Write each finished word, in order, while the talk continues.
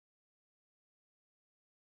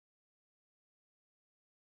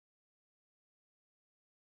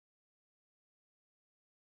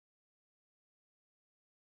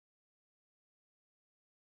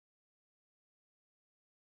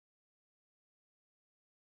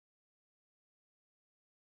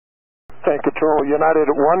San Control,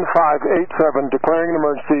 United 1587, declaring an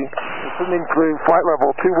emergency, descending through flight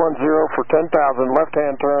level 210 for 10,000,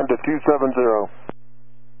 left-hand turn to 270.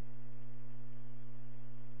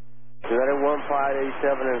 United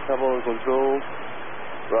 1587 and Salvador Control,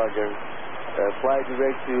 roger. Fly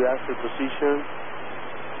direct to astral position,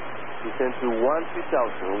 descend to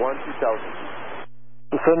 12,000 feet.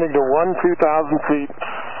 Descending to 12,000 feet,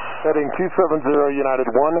 heading 270,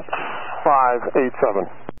 United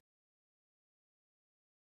 1587.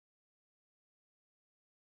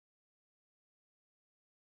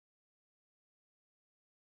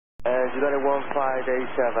 And United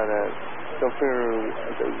 1587, confirm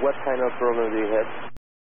what kind of problem do you have?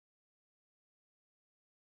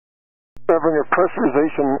 Having a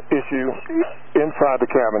pressurization issue inside the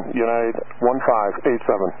cabin, United 1587.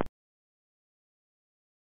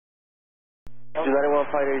 United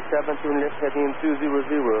 1587, turn left heading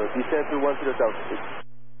 200, descend to 10,000 feet.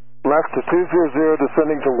 Left to 200,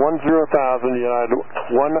 descending to 10,000, United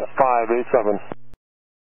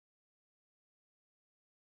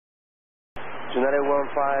 1587. United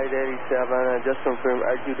 1587, just confirm,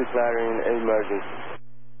 are you declaring an emergency?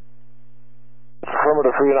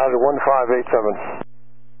 Affirmative for United 1587.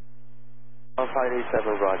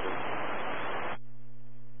 1587, roger.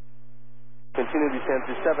 Continue descent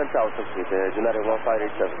to 7,000 feet, United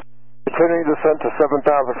 1587. Continuing descent to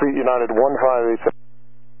 7,000 feet, United 1587.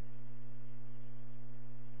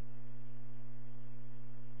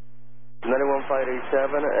 United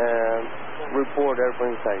 1587, and report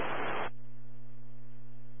airplane sight.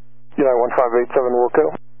 United 1587,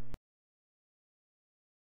 Wilco.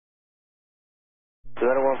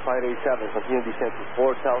 United 1587, continue descent to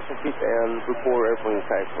 4,000 feet and report airplane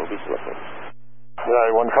sight for visual approach.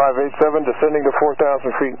 United 1587, descending to 4,000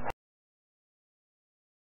 feet.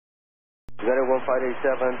 United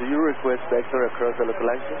 1587, do you request vector across the local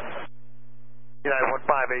axis? United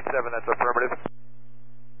 1587, that's affirmative.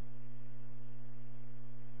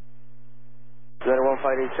 United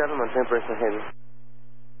 1587, maintain present heading.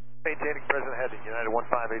 Maintaining present heading, United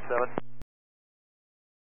 1587.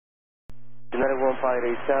 United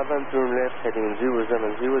 1587, turn left heading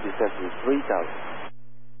 070, descend to 3,000.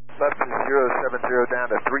 Left to 070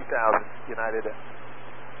 down to 3,000, United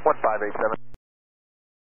 1587.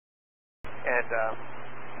 And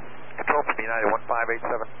control from United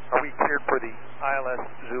 1587. Are we cleared for the ILS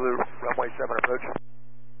Zulu runway 7 approach?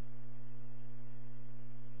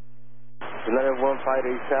 United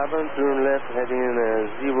 1587, turn left heading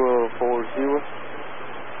 040.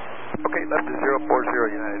 Okay, left to 040,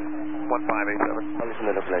 United 1587. I'll listen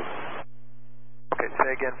to the flight. Okay, say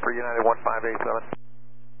again for United 1587.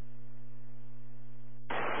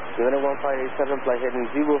 United 1587, flight heading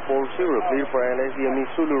 040, clear for ILS DME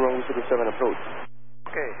Zulu runway 07 approach.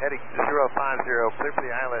 Okay, heading 050, clear for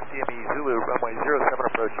the ILS DME Zulu runway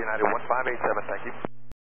 07 approach, United 1587, thank you.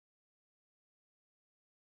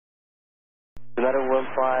 United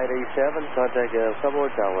 1587, contact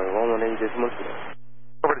Salvador Tower, 118.0.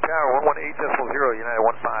 Over to Tower, 118.0, United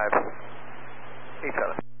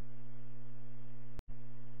 1587.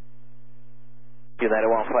 United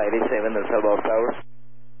 1587, the Salvador Tower.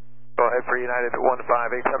 Go ahead for United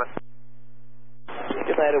 1587.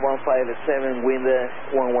 United 1587, wind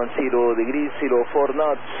 110 degrees, 04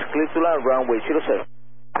 knots, clear to land, runway 07.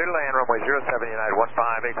 Clear to land, runway 07, United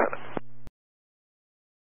 1587.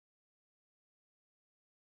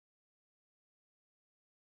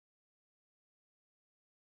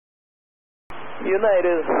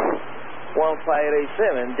 United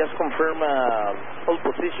 1587, just confirm hold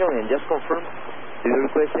position and just confirm. Do you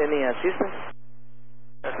request any assistance?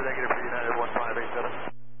 That's a negative for United 1587.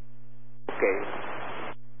 Okay.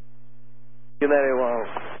 United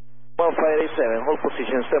 1587, hold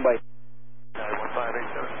position, stand by. United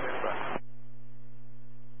 1587, stand by.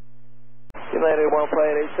 United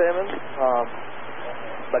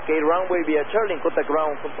 1587, vacate runway via Charlie, contact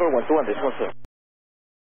ground control 121, this one, sir.